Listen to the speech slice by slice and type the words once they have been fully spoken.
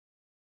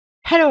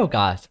Hello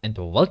guys, and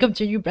welcome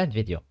to a new brand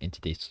video. In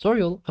today's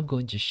tutorial, I'm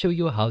going to show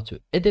you how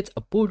to edit a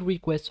pull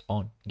request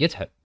on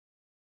GitHub.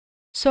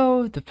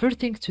 So the first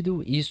thing to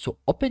do is to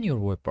open your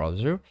web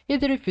browser,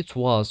 either if it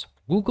was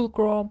Google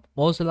Chrome,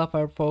 Mozilla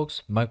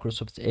Firefox,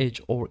 Microsoft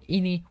Edge, or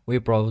any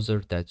web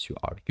browser that you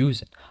are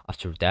using.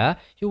 After that,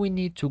 you will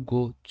need to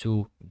go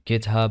to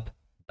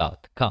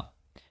github.com.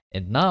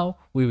 And now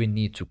we will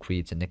need to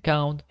create an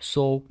account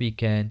so we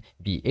can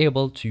be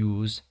able to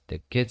use the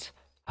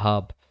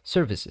GitHub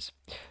services.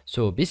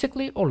 So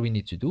basically all we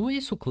need to do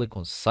is to click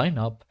on sign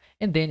up,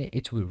 and then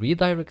it will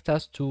redirect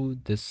us to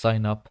the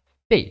sign up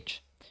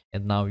page.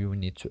 And now you will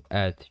need to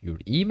add your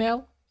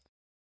email,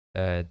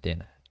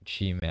 then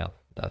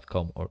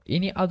gmail.com or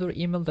any other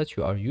email that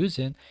you are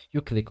using. You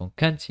click on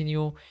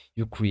continue,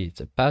 you create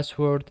a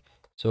password.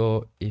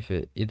 So if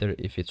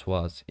it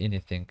was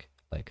anything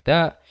like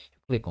that, you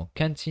click on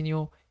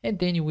continue, and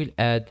then you will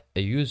add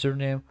a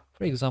username,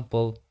 for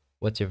example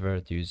whatever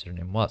the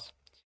username was.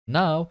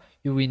 Now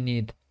you will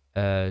need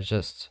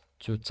just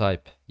to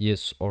type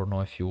yes or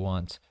no if you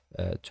want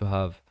to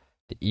have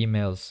the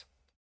emails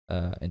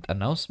and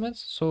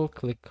announcements. So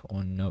click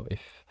on no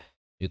if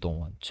you don't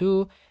want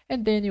to,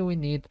 and then you will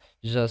need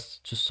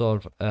just to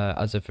solve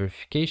as a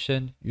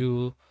verification,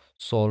 you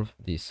solve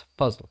this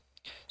puzzle.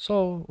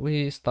 So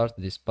we start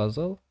this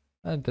puzzle,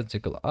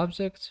 identical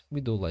object,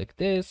 we do like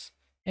this,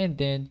 and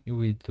then you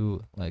will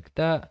do like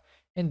that,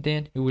 and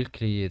then you will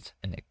create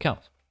an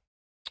account.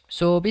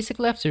 So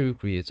basically after you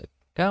create an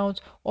account,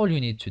 all you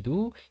need to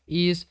do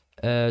is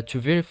to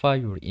verify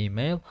your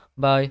email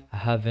by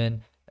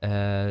having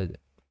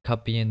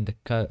copying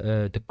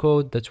the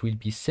code that will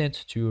be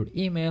sent to your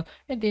email,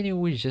 and then you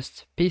will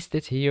just paste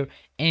it here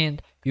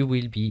and you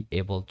will be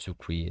able to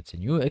create a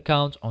new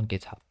account on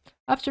GitHub.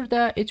 After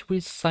that, it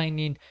will sign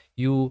in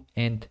you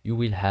and you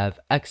will have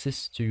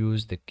access to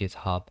use the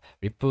GitHub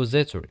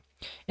repository.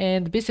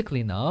 And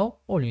basically now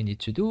all you need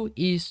to do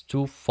is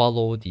to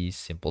follow these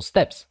simple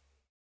steps.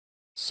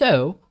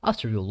 So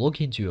after you log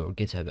into your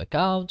GitHub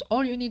account,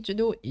 all you need to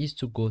do is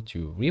to go to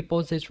your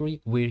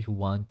repository where you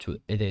want to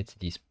edit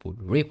this pull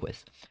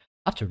request.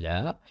 After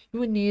that,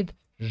 you will need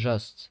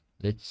just,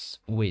 let's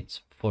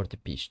wait for the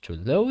page to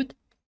load.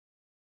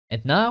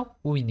 And now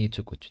we need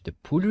to go to the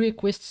pull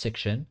request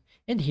section,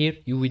 and here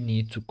you will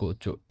need to go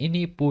to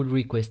any pull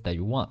request that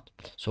you want.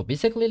 So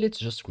basically let's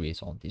just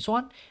create on this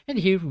one, and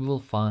here we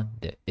will find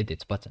the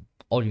edit button.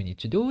 All you need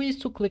to do is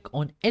to click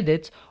on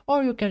edit,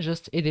 or you can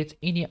just edit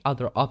any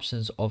other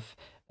options of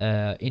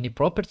any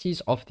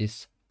properties of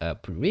this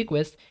pull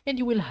request, and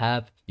you will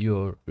have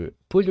your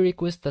pull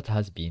request that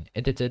has been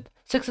edited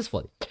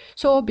successfully.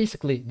 So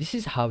basically this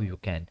is how you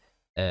can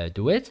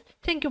do it.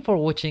 Thank you for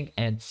watching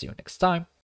and see you next time.